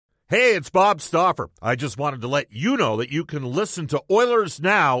Hey, it's Bob Stauffer. I just wanted to let you know that you can listen to Oilers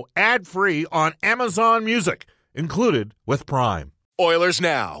Now ad-free on Amazon Music, included with Prime. Oilers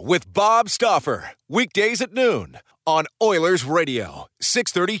Now with Bob Stauffer. Weekdays at noon on Oilers Radio,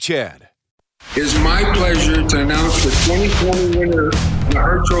 630 CHED. It's my pleasure to announce the 2020 winner of the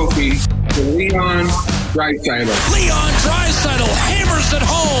Hart Trophy to Leon Draisaitl. Leon Draisaitl hammers it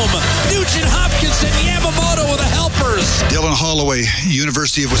home. Nugent Hopkins and Yamamoto with the helpers. Dylan Holloway,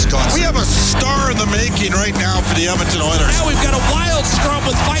 University of Wisconsin. We have a star in the making right now for the Edmonton Oilers. Now we've got a wild scrum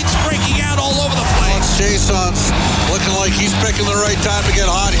with fights breaking out all over the place. Jason's looking like he's picking the right time to get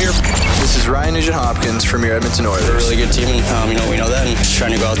hot here. This is Ryan Nugent Hopkins from your Edmonton Oilers. They're a really good team. We know that, and just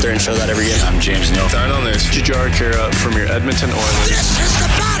trying to go out there and show that every game. I'm James Neal. Down on this, Jujhar Khaira from your Edmonton Oilers. This is the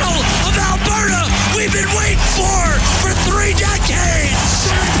Battle of Alberta we've been waiting for 3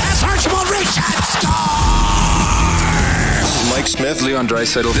 decades. Pass Archibald Richard star. Mike Smith, Leon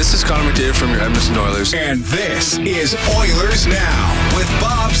Draisaitl. This is Connor McDavid from your Edmonton Oilers. And this is Oilers Now with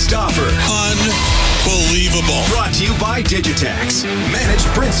Bob Stauffer. Unbelievable. Brought to you by Digitex. Managed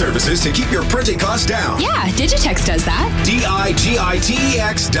print services to keep your printing costs down. Yeah, Digitex does that. Digitex.ca.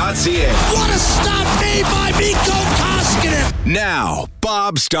 What a stop made by Mikko Koskinen. Now,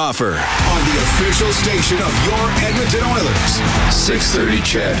 Bob Stauffer on the official station of your Edmonton Oilers. 630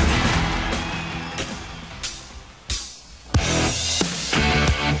 CHED.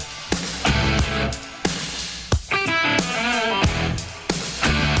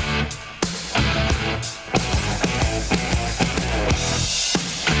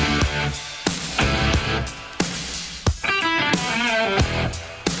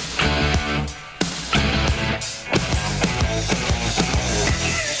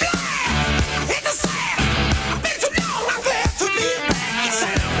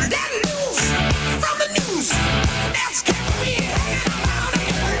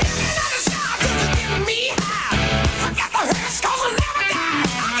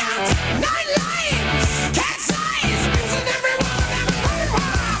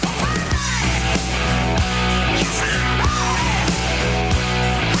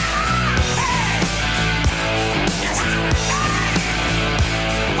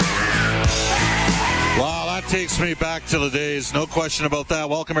 Takes me back to the days, no question about that.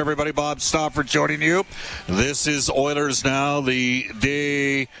 Welcome, everybody. Bob Stauffer joining you. This is Oilers Now, the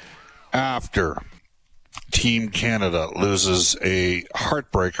day after Team Canada loses a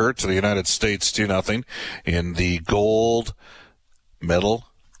heartbreaker to the United States 2-0 in the gold medal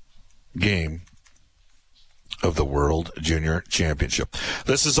game of the World Junior Championship.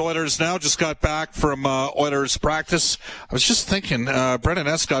 This is Oilers Now. Just got back from Oilers practice. I was just thinking, Brendan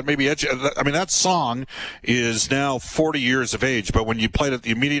Escott, maybe that song is now 40 years of age, but when you played it,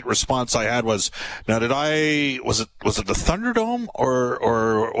 the immediate response I had was, now was it the Thunderdome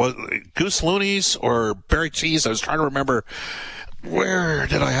or was it Goose Loonies or Berry Cheese? I was trying to remember, where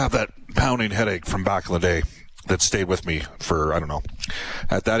did I have that pounding headache from back in the day that stayed with me for, I don't know,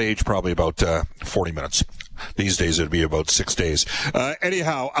 at that age, probably about 40 minutes. These days it'd be about 6 days.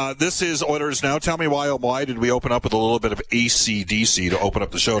 Anyhow, this is Oilers Now. Tell me why did we open up with a little bit of AC/DC to open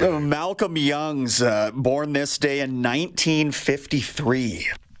up the show? Malcolm Young's born this day in 1953.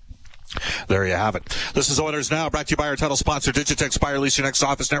 There you have it. This is Oilers Now, brought to you by our title sponsor, Digitex. Buy or lease your next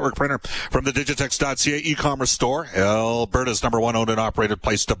office network printer from the Digitex.ca e-commerce store. Alberta's #1 owned and operated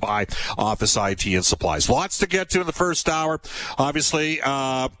place to buy office IT and supplies. Lots to get to in the first hour. Obviously,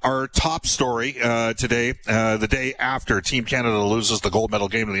 our top story today, the day after Team Canada loses the gold medal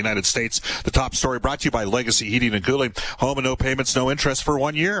game in the United States. The top story brought to you by Legacy Heating and Cooling. Home and no payments, no interest for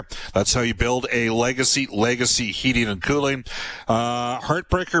 1 year. That's how you build a Legacy Heating and Cooling.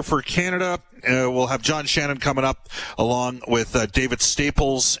 Heartbreaker for Canada. We'll have John Shannon coming up along with David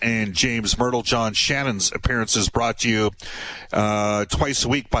Staples and James Myrtle. John Shannon's appearances brought to you twice a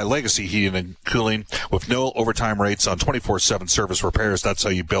week by Legacy Heating and Cooling with no overtime rates on 24/7 service repairs. That's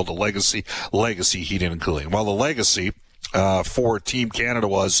how you build a Legacy Heating and Cooling. Well, the legacy for Team Canada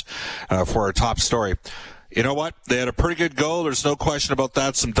was for our top story. You know what? They had a pretty good goal. There's no question about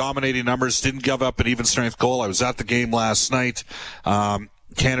that. Some dominating numbers. Didn't give up an even strength goal. I was at the game last night.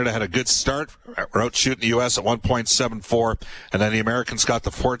 Canada had a good start. We're out shooting the U.S. at 1.74, and then the Americans got the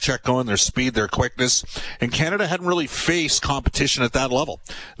forecheck going, their speed, their quickness. And Canada hadn't really faced competition at that level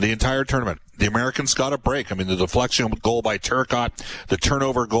the entire tournament. The Americans got a break. I mean, the deflection goal by Turcotte, the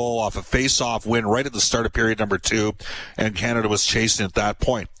turnover goal off a face-off win right at the start of period number 2, and Canada was chasing at that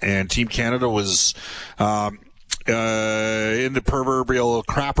point. And Team Canada was in the proverbial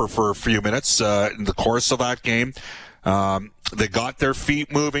crapper for a few minutes in the course of that game. They got their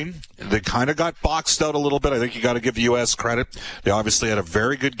feet moving. They kind of got boxed out a little bit. I think you got to give the U.S. credit. They obviously had a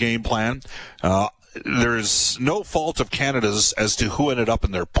very good game plan. There's no fault of Canada's as to who ended up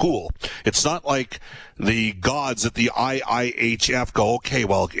in their pool. It's not like the gods at the IIHF go, okay,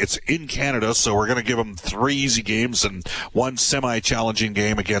 well, it's in Canada, so we're going to give them 3 easy games and 1 semi-challenging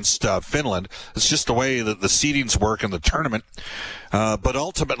game against Finland. It's just the way that the seedings work in the tournament. But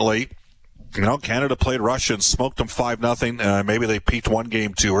ultimately, Canada played Russia and smoked them 5-0. Maybe they peaked 1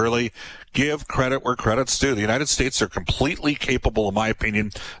 game too early. Give credit where credit's due. The United States are completely capable, in my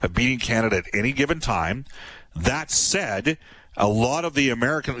opinion, of beating Canada at any given time. That said, a lot of the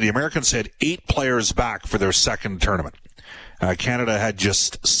Americans had 8 players back for their second tournament. Canada had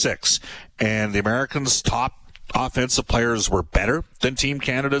just 6. And the Americans' top offensive players were better than Team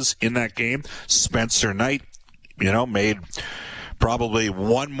Canada's in that game. Spencer Knight, made probably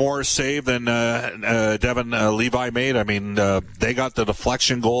 1 more save than Devin Levi made. I mean, they got the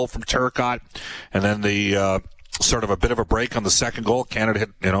deflection goal from Turcotte, and then the sort of a bit of a break on the second goal. Canada hit,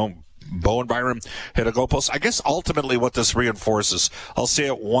 Bowen Byram hit a goal post. I guess ultimately what this reinforces, I'll say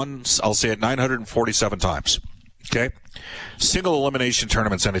it 947 times. Okay? Single elimination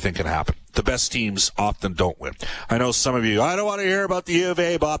tournaments, anything can happen. The best teams often don't win. I know some of you, I don't want to hear about the U of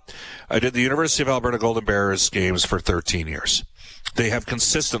A, Bob. I did the University of Alberta Golden Bears games for 13 years. They have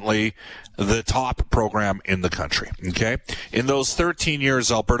consistently the top program in the country, okay? In those 13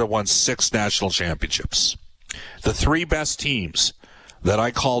 years, Alberta won 6 national championships. The 3 best teams that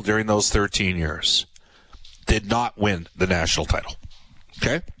I called during those 13 years did not win the national title,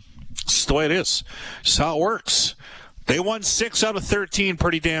 okay? It's the way it is. It's how it works. They won 6 out of 13,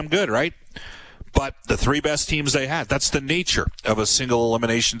 pretty damn good, right? But the 3 best teams they had, that's the nature of a single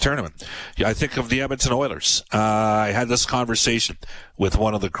elimination tournament. I think of the Edmonton Oilers. I had this conversation with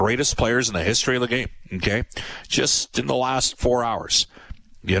one of the greatest players in the history of the game, okay? Just in the last 4 hours.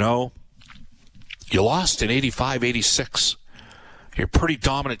 You lost in 85, 86. You're a pretty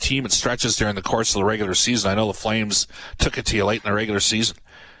dominant team in stretches during the course of the regular season. I know the Flames took it to you late in the regular season.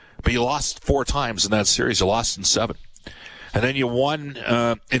 But you lost 4 times in that series. You lost in 7. And then you won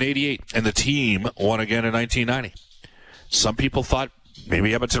in 88, and the team won again in 1990. Some people thought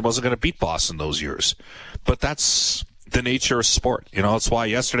maybe Edmonton wasn't going to beat Boston those years. But that's the nature of sport. That's why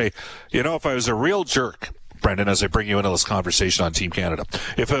yesterday, if I was a real jerk, Brendan, as I bring you into this conversation on Team Canada,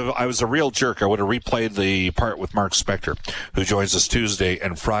 if I was a real jerk, I would have replayed the part with Mark Spector, who joins us Tuesday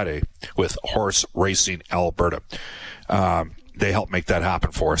and Friday with Horse Racing Alberta. They helped make that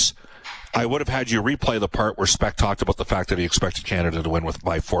happen for us. I would have had you replay the part where Spec talked about the fact that he expected Canada to win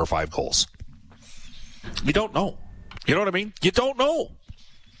by 4 or 5 goals. You don't know. You know what I mean? You don't know.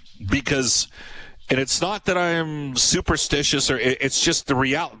 Because, and it's not that I'm superstitious, or it's just the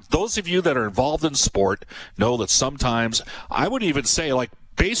reality. Those of you that are involved in sport know that sometimes, I would even say,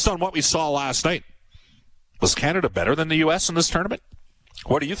 based on what we saw last night, was Canada better than the U.S. in this tournament?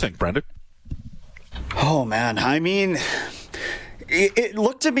 What do you think, Brendan? Oh, man. I mean, it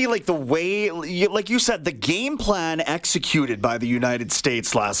looked to me like the way, like you said, the game plan executed by the United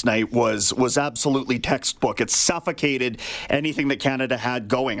States last night was absolutely textbook. It suffocated anything that Canada had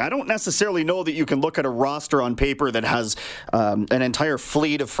going. I don't necessarily know that you can look at a roster on paper that has an entire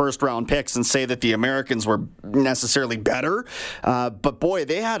fleet of first-round picks and say that the Americans were necessarily better. But boy,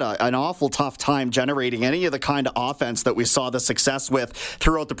 they had an awful tough time generating any of the kind of offense that we saw the success with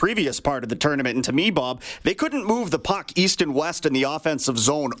throughout the previous part of the tournament. And to me, Bob, they couldn't move the puck east and west in the offensive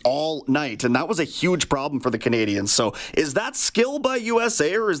zone all night, and that was a huge problem for the Canadians. So is that skill by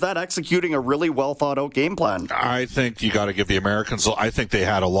USA, or is that executing a really well thought out game plan? I think you got to give the Americans, I think they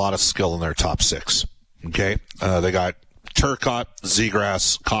had a lot of skill in their top 6. Okay? They got Turcotte,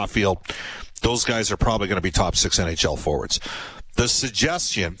 Zegras, Caulfield. Those guys are probably going to be top 6 NHL forwards. The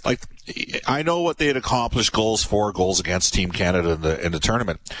suggestion, I know what they had accomplished, goals against Team Canada in the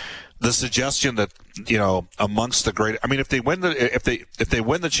tournament. The suggestion that, amongst the great, if they win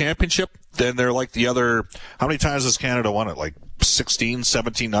the championship, then they're like the other, how many times has Canada won it? 16,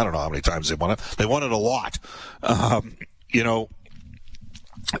 17, I don't know how many times they won it. They won it a lot.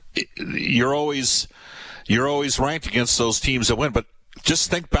 You're always ranked against those teams that win, but just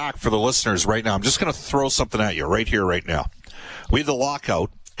think back for the listeners right now. I'm just going to throw something at you right here, right now. We had the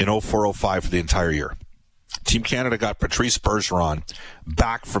lockout in 04-05 for the entire year. Team Canada got Patrice Bergeron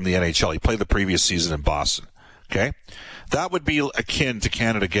back from the NHL. He played the previous season in Boston. Okay? That would be akin to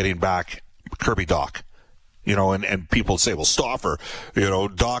Canada getting back Kirby Dach. And people say, well, Stauffer,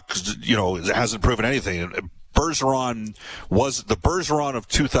 Dach, hasn't proven anything. Bergeron of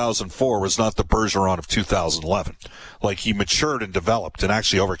 2004 was not the Bergeron of 2011. Like, he matured and developed and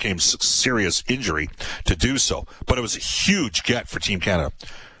actually overcame serious injury to do so. But it was a huge get for Team Canada.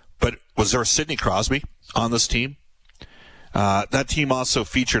 But was there a Sidney Crosby on this team? That team also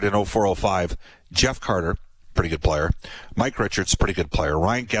featured in 04-05 Jeff Carter, pretty good player. Mike Richards, pretty good player.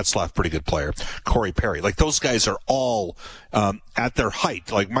 Ryan Getzlaf, pretty good player. Corey Perry. Like, those guys are all at their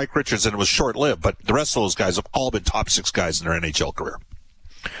height. Like, Mike Richards, and it was short-lived, but the rest of those guys have all been top 6 guys in their NHL career.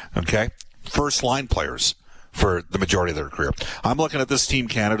 Okay? First-line players for the majority of their career. I'm looking at this Team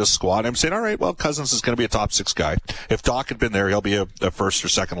Canada squad. I'm saying, all right, well, Cousins is going to be a top 6 guy. If Doc had been there, he'll be a first or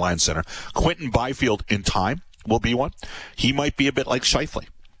second-line center. Quentin Byfield, in time, will be one. He might be a bit like Scheifele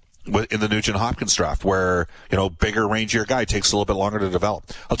in the Nugent-Hopkins draft, where, bigger, rangier guy takes a little bit longer to develop.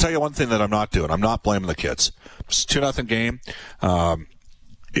 I'll tell you one thing that I'm not doing. I'm not blaming the kids. It's 2-0 game. That's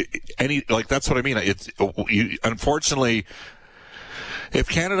what I mean. Unfortunately, if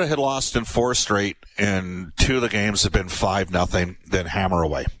Canada had lost in 4 straight and 2 of the games had been 5-0, then hammer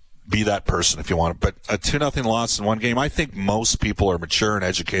away. Be that person if you want. But a 2-0 loss in one game, I think most people are mature and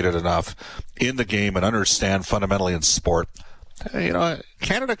educated enough in the game and understand fundamentally in sport.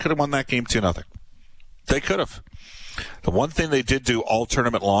 Canada could have won that game 2-0. They could have. The one thing they did do all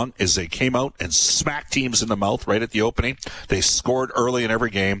tournament long is they came out and smacked teams in the mouth right at the opening. They scored early in every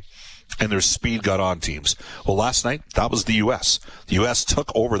game, and their speed got on teams. Well, last night, that was the U.S. The U.S.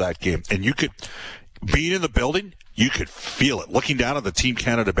 took over that game, and you could, being in the building, you could feel it. Looking down at the Team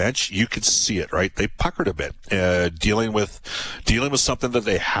Canada bench, you could see it, right? They puckered a bit, dealing with something that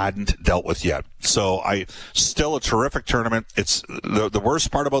they hadn't dealt with yet. So still a terrific tournament. It's the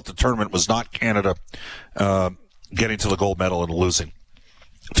worst part about the tournament was not Canada getting to the gold medal and losing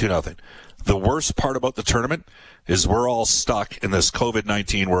 2-0. The worst part about the tournament is we're all stuck in this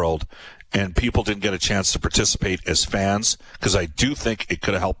COVID-19 world, and people didn't get a chance to participate as fans, because I do think it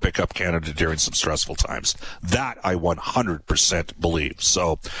could have helped pick up Canada during some stressful times. That I 100% believe.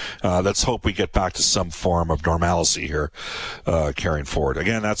 So let's hope we get back to some form of normalcy here carrying forward.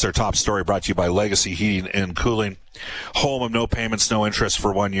 Again, that's our top story, brought to you by Legacy Heating and Cooling. Home of no payments, no interest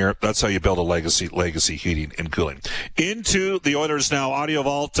for 1 year. That's how you build a legacy Heating and Cooling. Into the Oilers now. Audio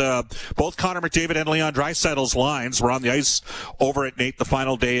Vault. Both Connor McDavid and Leon Draisaitl's lines were on the ice over at Nate, the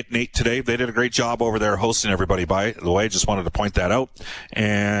final day at Nate today. They did a great job over there hosting everybody, by the way. Just wanted to point that out.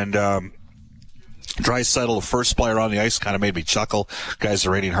 And Draisaitl, the first player on the ice, kind of made me chuckle. Guy's the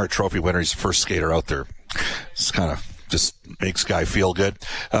Radiant Hart Trophy winner. He's the first skater out there. It's kind of just makes guy feel good.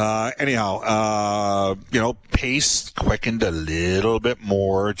 Pace quickened a little bit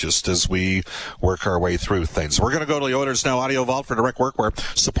more just as we work our way through things. We're going to go to the Oilers now. Audio Vault for Direct Workwear,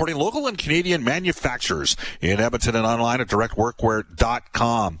 supporting local and Canadian manufacturers in Edmonton and online at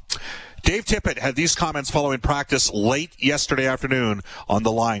directworkwear.com. Dave Tippett had these comments following practice late yesterday afternoon on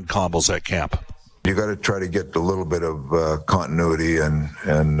the line combos at camp. You got to try to get a little bit of continuity,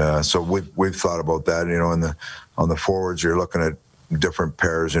 and so we've thought about that. On the forwards, you're looking at different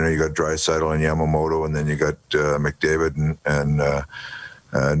pairs. You got Draisaitl and Yamamoto, and then you got McDavid and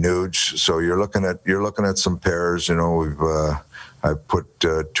Nuge. So you're looking at some pairs. I put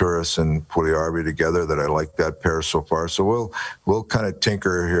Turris and Puljujärvi together. That I like that pair so far. So we'll kind of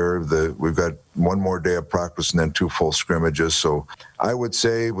tinker here. We've got one more day of practice and then 2 full scrimmages. So I would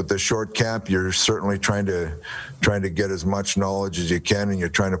say with the short camp, you're certainly trying to get as much knowledge as you can, and you're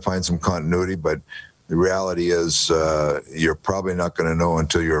trying to find some continuity. But the reality is you're probably not going to know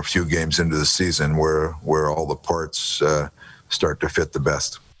until you're a few games into the season where all the parts start to fit the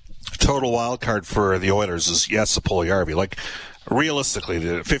best. Total wild card for the Oilers is yes, Puljujärvi. Like, realistically,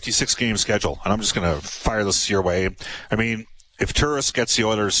 the 56-game schedule, and I'm just going to fire this your way. I mean, if Turris gets the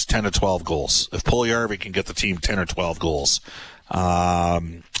Oilers 10 to 12 goals, if Puljujärvi can get the team 10 or 12 goals,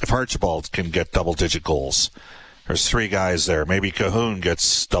 if Archibald can get double-digit goals, there's 3 guys there. Maybe Cahoon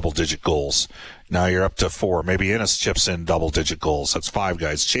gets double-digit goals. Now you're up to 4. Maybe Innes chips in double-digit goals. That's 5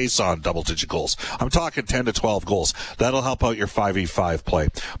 guys. Chase on double-digit goals. I'm talking 10 to 12 goals. That'll help out your 5v5 play.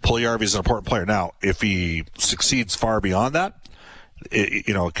 Puljujärvi is an important player. Now, if he succeeds far beyond that, it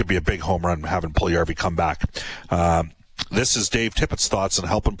could be a big home run having Puljujärvi come back. This is Dave Tippett's thoughts on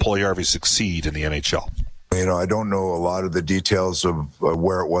helping Puljujärvi succeed in the NHL. I don't know a lot of the details of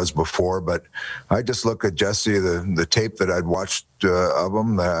where it was before, but I just look at Jesse, the tape that I'd watched of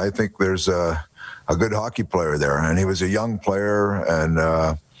him. I think there's a good hockey player there, and he was a young player,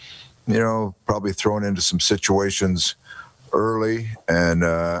 and probably thrown into some situations early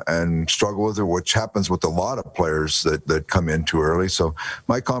and struggle with it, which happens with a lot of players that come in too early. So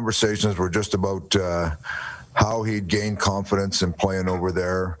my conversations were just about how he'd gained confidence in playing over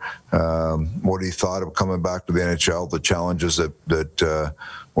there, what he thought of coming back to the NHL, the challenges that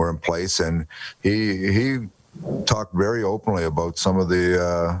were in place. And he talked very openly about some of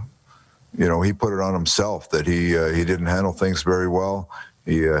the, he put it on himself that he didn't handle things very well.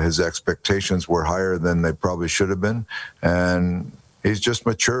 His expectations were higher than they probably should have been. And he's just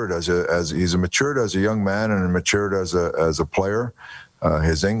matured he's matured as a young man and matured as a player.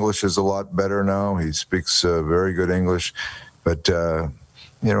 His English is a lot better now. He speaks very good English, but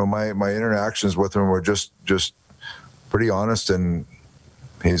my interactions with him were just pretty honest, and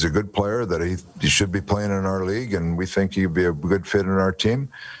he's a good player that he should be playing in our league, and we think he'd be a good fit in our team,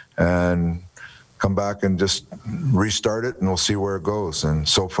 and come back and just restart it, and we'll see where it goes. And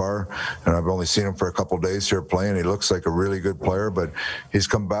so far, and I've only seen him for a couple of days here playing, he looks like a really good player, but he's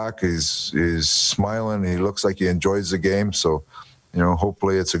come back, he's smiling, he looks like he enjoys the game, so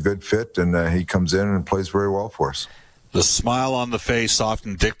hopefully it's a good fit, and he comes in and plays very well for us. The smile on the face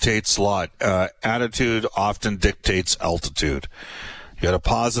often dictates a lot. Attitude often dictates altitude. You got a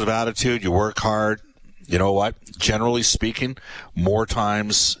positive attitude, you work hard. You know what? Generally speaking, more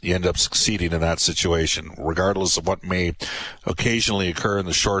times you end up succeeding in that situation, regardless of what may occasionally occur in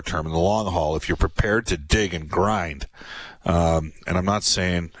the short term. In the long haul, if you're prepared to dig and grind, and I'm not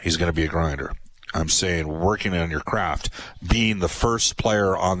saying he's going to be a grinder. I'm saying working on your craft, being the first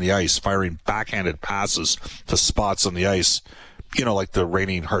player on the ice, firing backhanded passes to spots on the ice, like the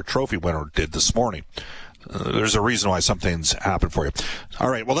reigning Hart Trophy winner did this morning. There's a reason why something's happened for you. All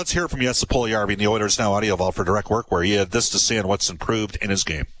right, well, let's hear from Jesse Puljujärvi in the Oilers Now audio vault for direct work, where he had this to say on what's improved in his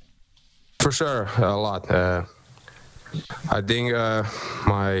game. For sure, a lot. I think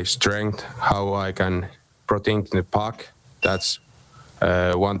my strength, how I can protect the puck, that's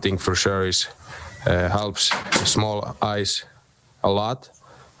one thing for sure is helps small ice a lot.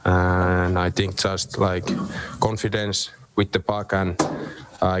 And I think just like confidence with the puck, and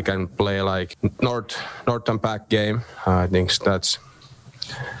I can play like Northern Pack game. I think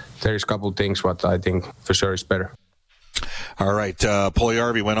there's a couple things what I think for sure is better. All right.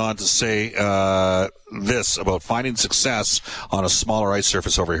 Puljujärvi went on to say this about finding success on a smaller ice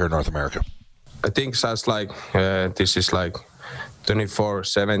surface over here in North America. I think just like this is like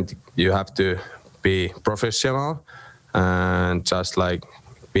 24/7. You have to be professional and just like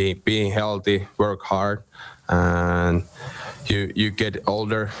being healthy, work hard, and you get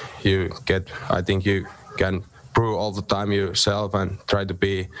older. I think you can prove all the time yourself and try to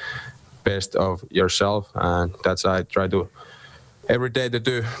be best of yourself, and that's I try to every day to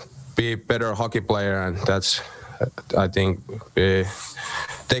do, be better hockey player, and that's I think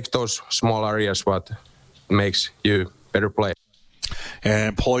takes those small areas what makes you better player.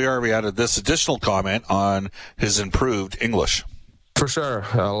 And Puljujärvi added this additional comment on his improved English. For sure,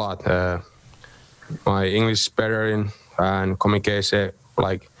 a lot. My English is better and communication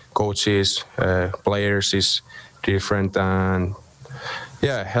like coaches, players is different, and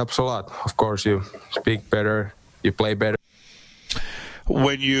yeah, it helps a lot. Of course, you speak better, you play better.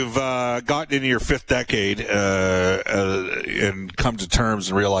 When you've gotten into your fifth decade and come to terms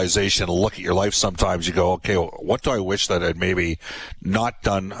and realization, look at your life, sometimes you go, okay, well, what do I wish that I'd maybe not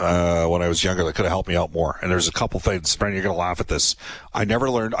done when I was younger that could have helped me out more? And there's a couple things. Brendan, you're going to laugh at this. I never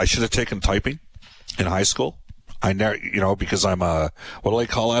learned. I should have taken typing in high school. I never, because I'm what do they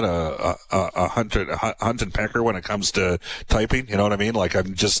call it? A hunt and pecker when it comes to typing. You know what I mean? Like,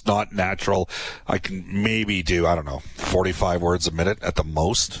 I'm just not natural. I can maybe do, 45 words a minute at the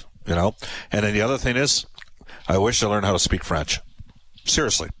most, And then the other thing is, I wish I learned how to speak French.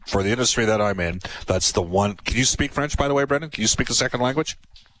 Seriously. For the industry that I'm in, that's the one. Can you speak French, by the way, Brendan? Can you speak a second language?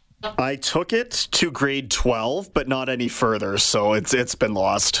 I took it to grade 12, but not any further, so it's been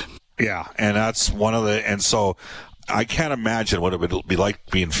lost. Yeah, and that's one of and so I can't imagine what it would be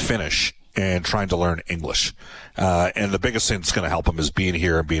like being Finnish and trying to learn English. And the biggest thing that's going to help him is being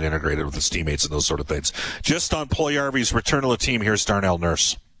here and being integrated with his teammates and those sort of things. Just on Puljujärvi's return to the team, here's Darnell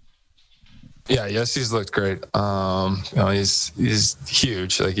Nurse. Yeah, he's looked great. He's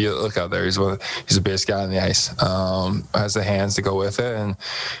huge. Like, you look out there, he's the biggest guy on the ice. Has the hands to go with it, and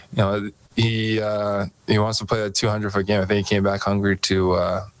he wants to play a 200-foot game. I think he came back hungry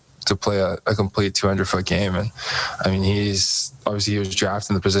to play a complete 200-foot game. And he was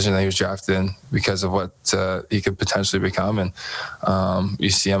drafted in the position that he was drafted in because of what he could potentially become. And you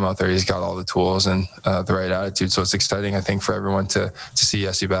see him out there, he's got all the tools and the right attitude. So it's exciting, I think, for everyone to see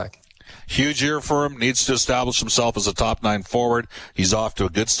Jesse back. Huge year for him. Needs to establish himself as a top 9 forward. He's off to a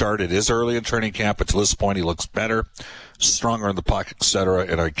good start. It is early in training camp, but to this point, he looks better. stronger in the puck, etc.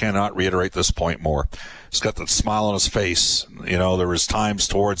 And I cannot reiterate this point more. He's got that smile on his face. You know, there was times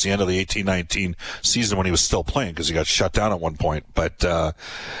towards the end of the 18-19 season when he was still playing because he got shut down at one point. But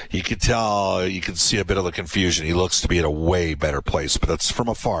you could tell, you could see a bit of the confusion. He looks to be in a way better place, but that's from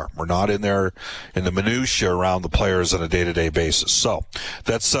afar. We're not in there in the minutia around the players on a day-to-day basis. So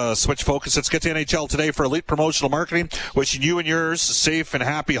let's switch focus. Let's get to NHL Today for Elite Promotional Marketing. Wishing you and yours a safe and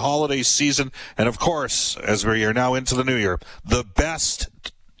happy holiday season. And, of course, as we are now into the new year, the best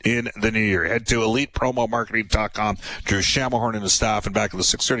in the new year. Head to elitepromomarketing.com. Drew Shamahorn and his staff, and back in the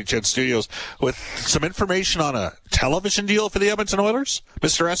 630 CHED studios with some information on a television deal for the Edmonton Oilers.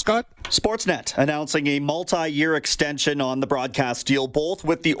 Mr. Escott? Sportsnet announcing a multi-year extension on the broadcast deal, both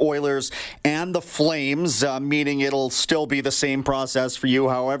with the Oilers and the Flames, meaning it'll still be the same process for you.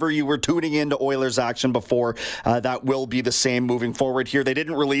 However you were tuning into Oilers action before, that will be the same moving forward here. They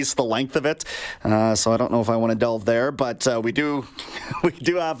didn't release the length of it, so I don't know if I want to delve there, but we do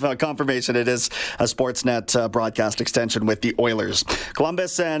have confirmation it is a Sportsnet broadcast extension with the Oilers.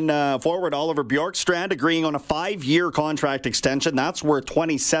 Columbus and forward Oliver Bjorkstrand agreeing on a 5-year contract extension. That's worth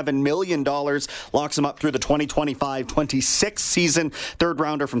 $27 million. Locks him up through the 2025-26 season. Third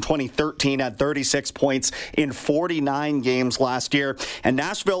rounder from 2013 had 36 points in 49 games last year. And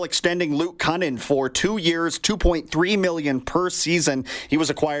Nashville extending Luke Cunnin for 2 years, $2.3 million per season. He was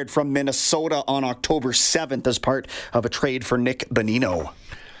acquired from Minnesota on October 7th as part of a trade for Nick Bonino.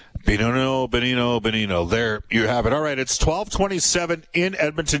 Bonino. There you have it. All right, it's 12:27 in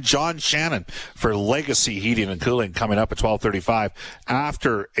Edmonton. John Shannon for Legacy Heating and Cooling coming up at 12:35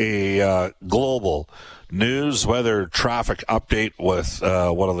 after a global news, weather, traffic update with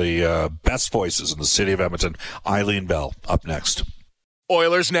one of the best voices in the city of Edmonton, Eileen Bell, up next.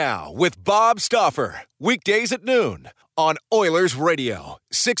 Oilers Now with Bob Stauffer. Weekdays at noon on Oilers Radio,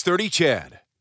 630 CHED.